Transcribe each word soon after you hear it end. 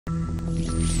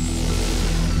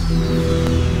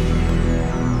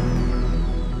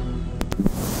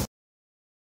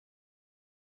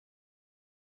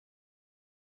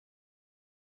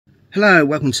Hello,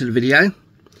 welcome to the video.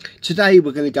 Today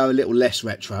we're going to go a little less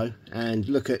retro and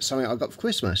look at something I got for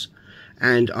Christmas.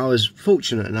 And I was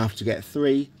fortunate enough to get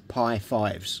 3 Pi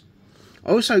 5s. I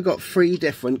also got 3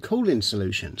 different cooling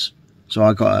solutions. So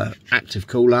I got an active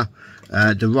cooler,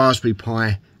 the Raspberry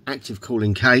Pi active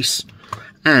cooling case,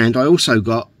 and I also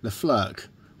got the FLIRC,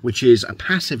 which is a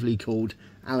passively cooled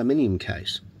aluminium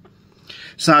case.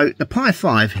 So the Pi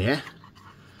 5 here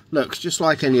looks just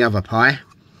like any other Pi.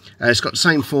 It's got the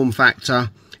same form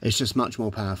factor, it's just much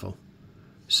more powerful.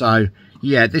 So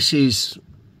yeah, this is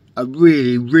a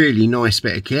really nice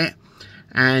bit of kit.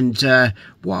 And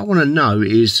what I want to know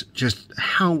is just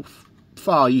how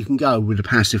far you can go with the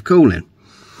passive cooling.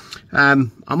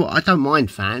 I don't mind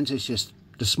fans, it's just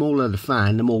the smaller the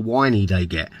fan, the more whiny they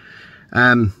get.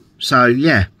 So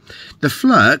yeah, the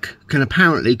FLIRC can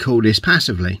apparently cool this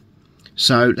passively.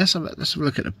 So let's have a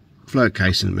look at the FLIRC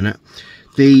case in a minute.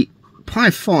 The Pi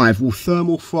 5 will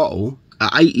thermal throttle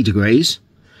at 80 degrees,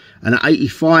 and at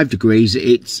 85 degrees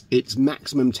its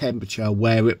maximum temperature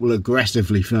where it will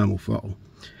aggressively thermal throttle.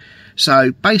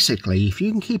 So basically, if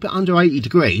you can keep it under 80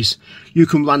 degrees, you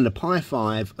can run the Pi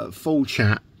 5 at full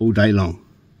chat all day long.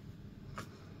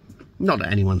 Not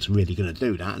that anyone's really going to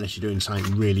do that unless you're doing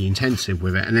something really intensive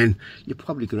with it, and then you're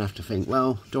probably going to have to think,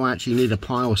 well, do I actually need a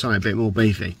Pi or something a bit more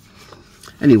beefy?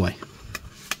 Anyway,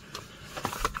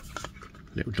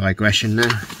 little digression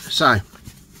there. So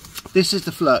this is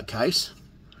the FLIRC case.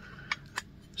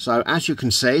 So as you can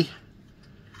see,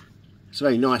 it's a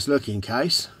very nice looking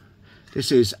case.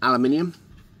 This is aluminium,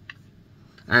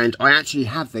 and I actually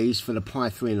have these for the Pi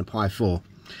 3 and the Pi 4.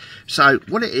 So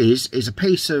what it is a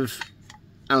piece of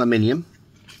aluminium,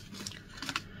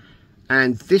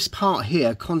 and this part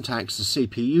here contacts the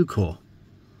CPU core,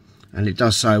 and it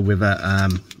does so with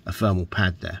a thermal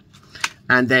pad there,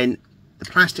 and then the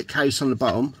plastic case on the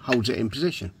bottom holds it in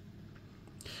position.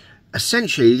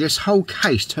 Essentially, this whole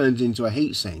case turns into a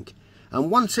heatsink, and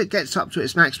once it gets up to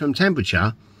its maximum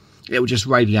temperature, it will just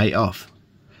radiate off.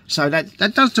 So that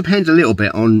does depend a little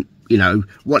bit on, you know,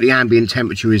 what the ambient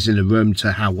temperature is in the room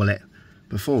to how well it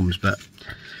performs. But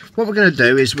what we're going to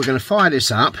do is we're going to fire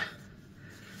this up,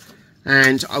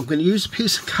 and I'm going to use a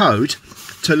piece of code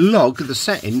to log the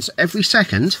settings every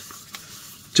second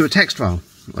to a text file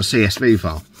or CSV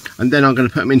file, and then I'm going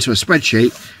to put them into a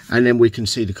spreadsheet, and then we can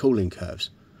see the cooling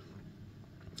curves.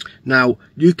 Now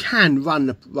you can run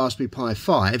the Raspberry Pi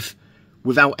 5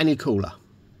 without any cooler.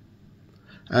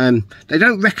 They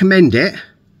don't recommend it,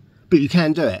 but you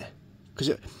can do it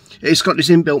because it's got this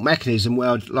inbuilt mechanism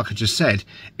where, like I just said,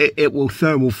 it will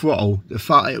thermal throttle the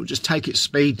fire. It will just take its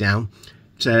speed down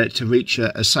to reach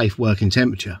a safe working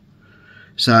temperature.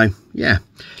 So yeah,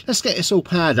 let's get this all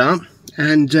powered up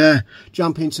and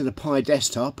jump into the Pi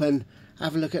desktop and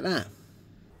have a look at that.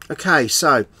 Okay,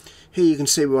 so here you can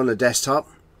see we're on the desktop.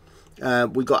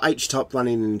 We've got HTOP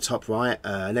running in the top right,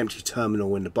 an empty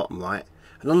terminal in the bottom right,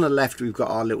 and on the left we've got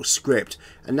our little script,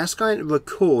 and that's going to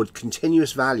record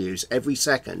continuous values every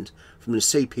second from the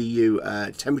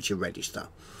CPU temperature register,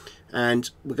 and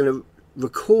we're going to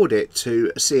record it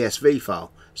to a CSV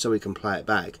file so we can play it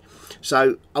back.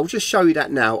 So I'll just show you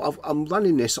that now. I'm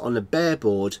running this on a bare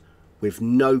board with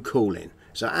no cooling.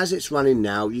 So as it's running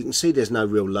now, you can see there's no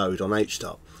real load on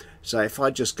HTOP. So if I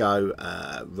just go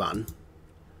run,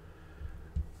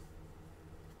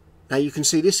 now you can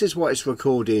see this is what it's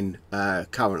recording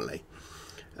currently.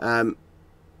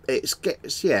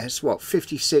 It's what,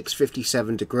 56,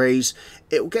 57 degrees.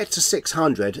 It will get to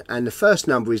 600, and the first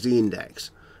number is the index,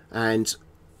 and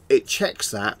it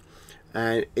checks that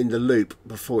and in the loop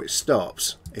before it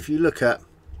stops. If you look at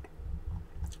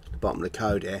the bottom of the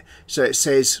code here, so it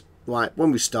says, right,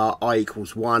 when we start, I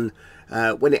equals 1.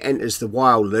 When it enters the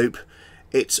while loop,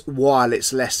 it's while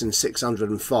it's less than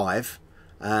 605.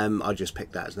 I just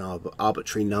picked that as an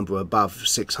arbitrary number above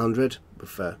 600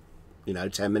 for, you know,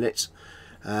 10 minutes.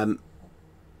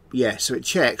 Yeah, so it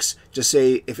checks to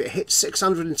see if it hits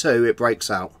 602, it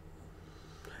breaks out,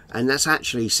 and that's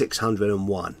actually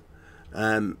 601.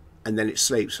 And then it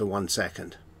sleeps for 1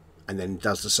 second, and then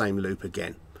does the same loop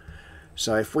again.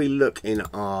 So if we look in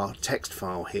our text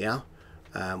file here,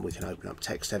 we can open up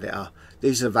text editor.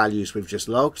 These are the values we've just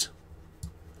logged.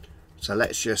 So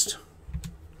let's just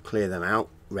clear them out.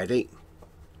 Ready.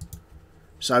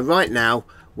 So right now,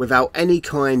 without any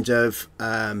kind of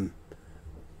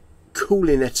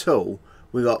cooling at all,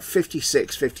 we've got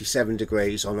 56, 57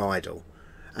 degrees on idle,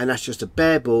 and that's just a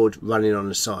bare board running on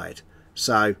the side.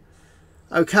 So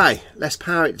okay, let's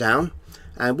power it down.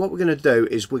 And what we're going to do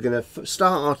is we're going to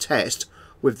start our test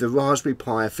with the Raspberry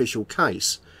Pi official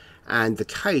case. And the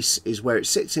case is where it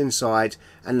sits inside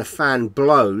and the fan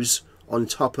blows on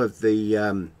top of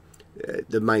the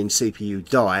main CPU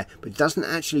die, but doesn't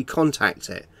actually contact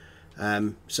it.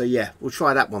 So yeah, we'll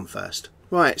try that one first.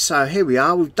 Right, so here we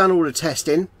are. We've done all the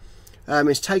testing.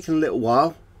 It's taken a little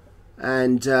while,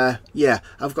 and yeah,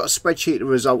 I've got a spreadsheet of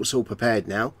results all prepared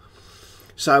now.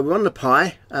 So we're on the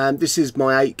Pi. This is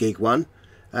my 8 gig one.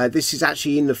 This is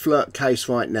actually in the FLIRC case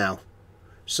right now.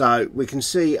 So we can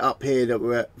see up here that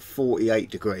we're at 48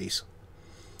 degrees.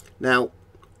 Now,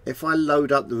 if I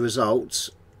load up the results,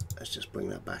 let's just bring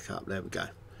that back up. There we go.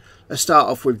 Let's start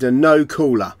off with the no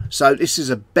cooler. So this is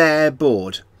a bare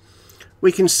board.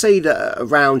 We can see that at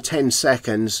around 10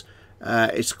 seconds,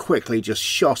 it's quickly just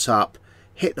shot up,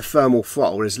 hit the thermal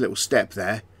throttle. There's a little step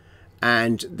there.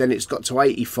 And then it's got to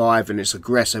 85 and it's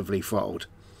aggressively throttled.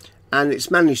 And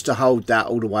it's managed to hold that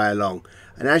all the way along.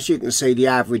 And as you can see, the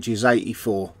average is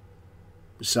 84.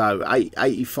 So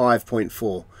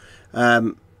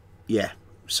 85.4. Yeah,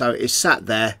 so it's sat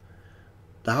there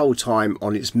the whole time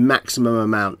on its maximum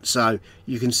amount. So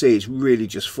you can see it's really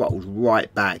just throttled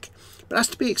right back. But that's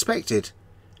to be expected.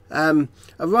 A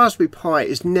Raspberry Pi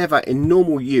is never in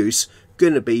normal use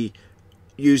going to be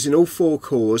using all 4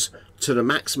 cores to the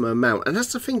maximum amount. And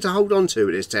that's the thing to hold on to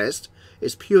with this test.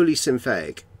 It's purely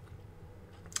synthetic.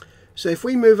 So if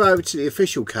we move over to the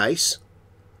official case,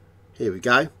 here we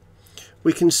go,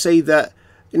 we can see that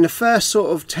in the first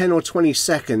sort of 10 or 20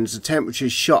 seconds, the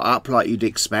temperature's shot up like you'd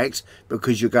expect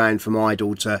because you're going from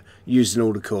idle to using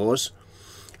all the cores.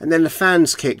 And then the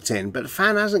fan's kicked in, but the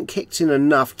fan hasn't kicked in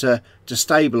enough to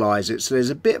stabilise it. So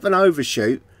there's a bit of an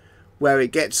overshoot where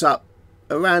it gets up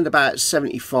around about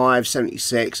 75,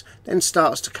 76, then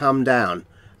starts to come down.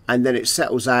 And then it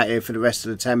settles out here for the rest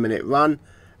of the 10-minute run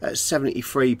at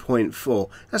 73.4.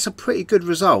 That's a pretty good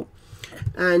result.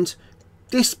 And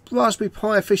this Raspberry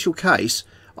Pi official case,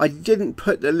 I didn't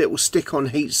put the little stick-on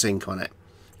heatsink on it.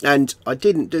 And I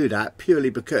didn't do that purely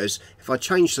because if I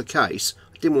changed the case,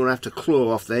 I didn't want to have to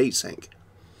claw off the heatsink.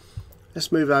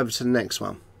 Let's move over to the next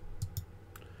one.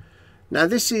 Now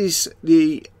this is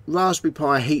the Raspberry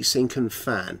Pi heatsink and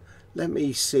fan. Let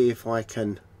me see if I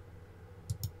can...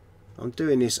 I'm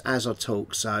doing this as I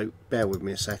talk, so bear with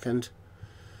me a second.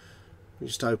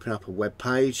 Just open up a web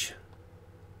page.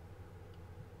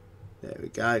 There we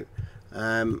go.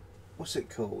 What's it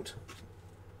called?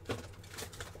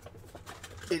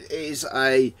 It is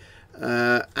a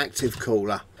active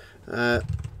cooler.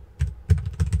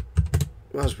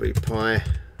 Raspberry Pi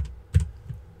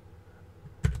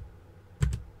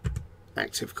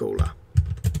active cooler.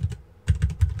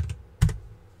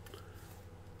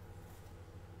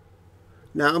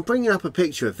 Now I'm bringing up a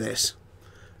picture of this.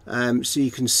 So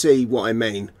you can see what I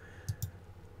mean.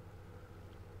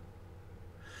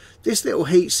 This little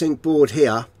heatsink board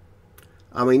here,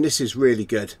 I mean, this is really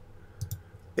good.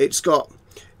 It's got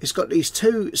these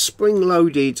 2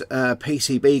 spring-loaded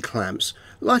PCB clamps,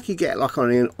 like you get like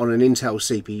on an Intel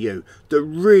CPU, that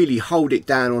really hold it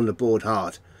down on the board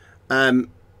hard.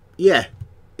 Yeah,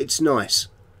 it's nice,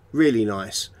 really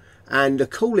nice, and the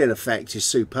cooling effect is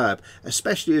superb,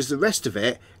 especially as the rest of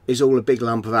it is all a big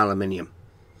lump of aluminium.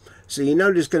 So you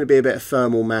know there's going to be a bit of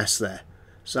thermal mass there.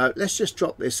 So let's just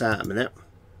drop this out a minute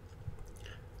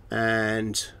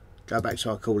and go back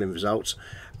to our cooling results.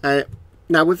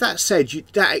 Now with that said,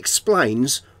 that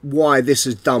explains why this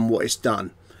has done what it's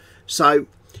done. So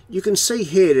you can see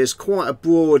here there's quite a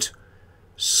broad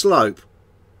slope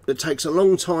that takes a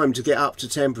long time to get up to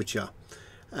temperature.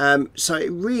 So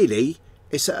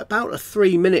it's at about a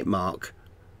 3-minute mark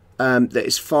that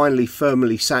it's finally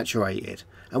thermally saturated.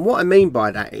 And what I mean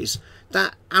by that is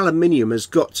that aluminium has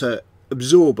got to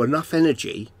absorb enough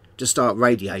energy to start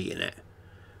radiating it.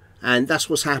 And that's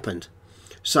what's happened.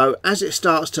 So as it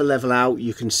starts to level out,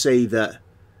 you can see that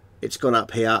it's gone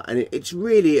up here. And it's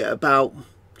really at about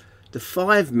the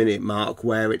 5-minute mark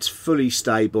where it's fully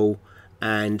stable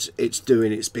and it's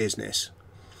doing its business.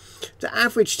 The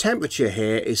average temperature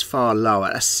here is far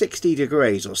lower. That's 60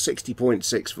 degrees or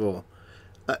 60.64.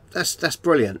 That's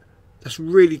brilliant. That's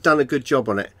really done a good job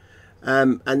on it,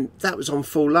 and that was on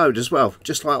full load as well,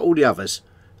 just like all the others.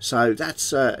 So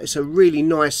that's it's a really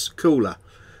nice cooler.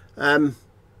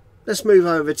 Let's move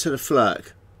over to the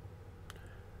FLIRC.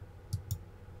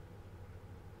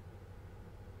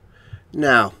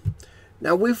 Now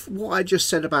with what I just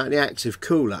said about the active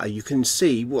cooler, you can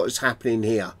see what's happening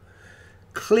here.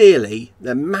 Clearly,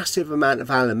 the massive amount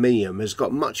of aluminium has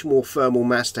got much more thermal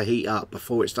mass to heat up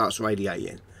before it starts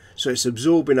radiating. So it's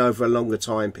absorbing over a longer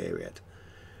time period.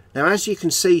 Now as you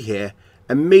can see here,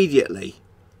 immediately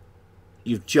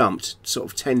you've jumped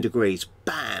sort of 10 degrees,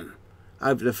 bam,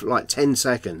 over the, like 10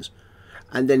 seconds.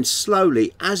 And then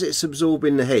slowly, as it's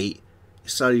absorbing the heat, it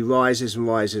slowly rises and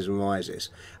rises and rises.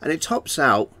 And it tops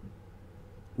out,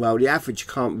 well, the average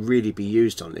can't really be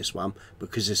used on this one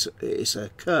because it's a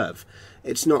curve.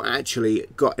 It's not actually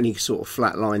got any sort of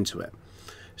flat line to it.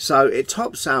 So it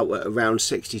tops out at around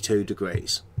 62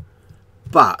 degrees.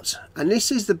 But, and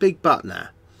this is the big but now,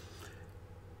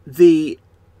 the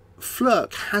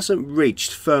FLIRC hasn't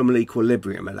reached thermal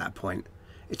equilibrium at that point.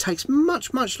 It takes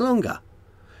much, much longer.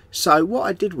 So what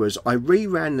I did was I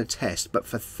reran the test, but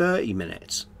for 30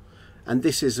 minutes. And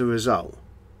this is the result.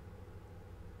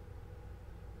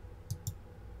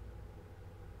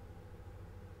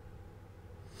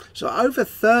 So over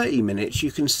 30 minutes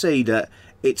you can see that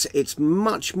it's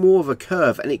much more of a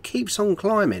curve, and it keeps on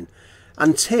climbing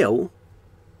until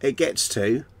it gets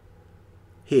to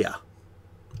here.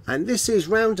 And this is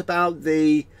round about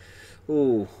the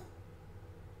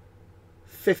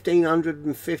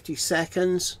 1550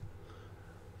 seconds.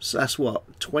 So that's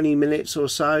what, 20 minutes or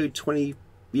so, 20,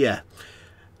 yeah.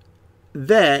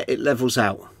 There it levels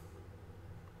out.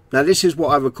 Now this is what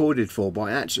I recorded for, but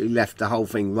I actually left the whole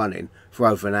thing running for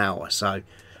over an hour. So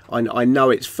I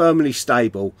know it's firmly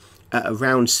stable at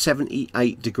around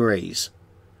 78 degrees.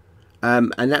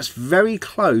 And that's very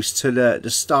close to the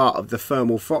start of the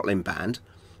thermal throttling band,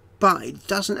 but it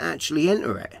doesn't actually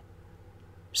enter it.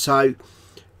 So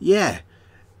yeah,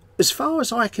 as far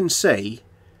as I can see,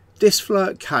 this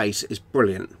FLIRC case is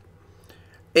brilliant.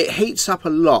 It heats up a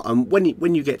lot, and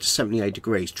when you get to 78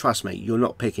 degrees, trust me, you're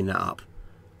not picking that up.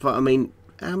 But I mean,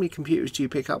 how many computers do you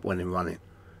pick up when they're running?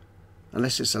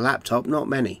 Unless it's a laptop, not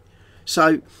many.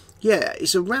 So yeah,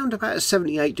 it's around about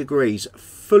 78 degrees,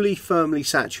 fully firmly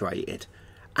saturated,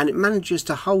 and it manages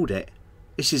to hold it.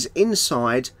 This is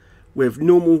inside with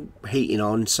normal heating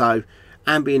on, so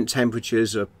ambient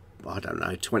temperatures are, I don't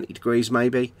know, 20 degrees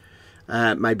maybe,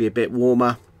 maybe a bit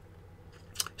warmer.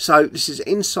 So this is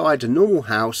inside a normal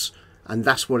house, and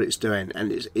that's what it's doing,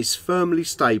 and it's firmly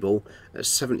stable at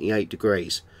 78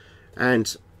 degrees.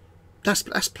 And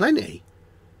that's plenty,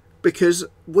 because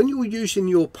when you're using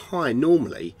your Pi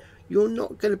normally, you're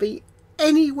not going to be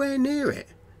anywhere near it,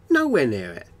 nowhere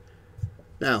near it.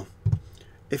 Now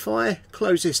if I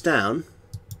close this down,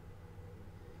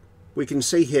 we can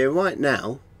see here right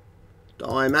now that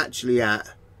I'm actually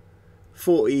at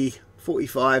 40,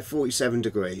 45, 47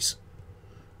 degrees.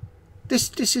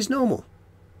 This is normal.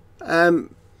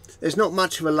 There's not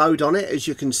much of a load on it, as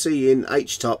you can see in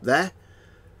H-top there,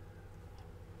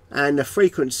 and the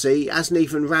frequency hasn't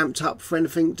even ramped up for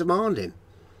anything demanding.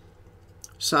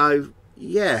 So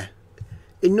yeah,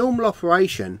 in normal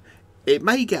operation it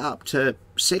may get up to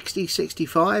 60,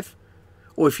 65,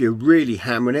 or if you're really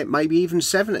hammering it, maybe even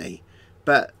 70,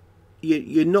 but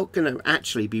you're not going to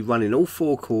actually be running all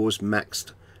 4 cores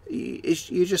maxed.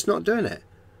 You're just not doing it.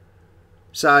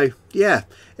 So yeah,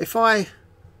 if I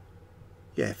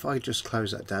just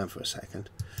close that down for a second.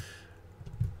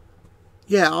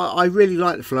 Yeah, I really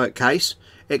like the FLIRC case.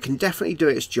 It can definitely do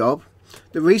its job.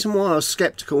 The reason why I was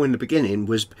skeptical in the beginning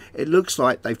was it looks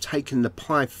like they've taken the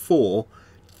Pi 4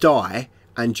 die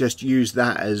and just used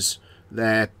that as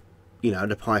their, you know,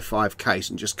 the Pi 5 case,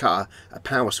 and just cut a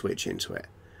power switch into it.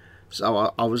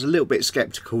 So I was a little bit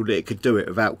skeptical that it could do it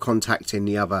without contacting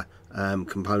the other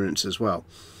components as well.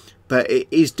 But it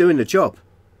is doing the job,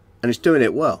 and it's doing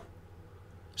it well.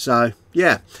 So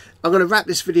yeah, I'm going to wrap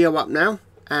this video up now,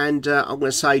 and I'm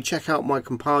going to say check out my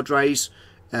compadres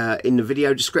in the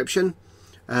video description.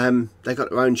 They got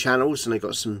their own channels, and they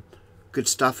got some good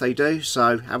stuff they do,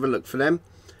 so have a look for them.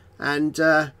 And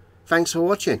thanks for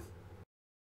watching.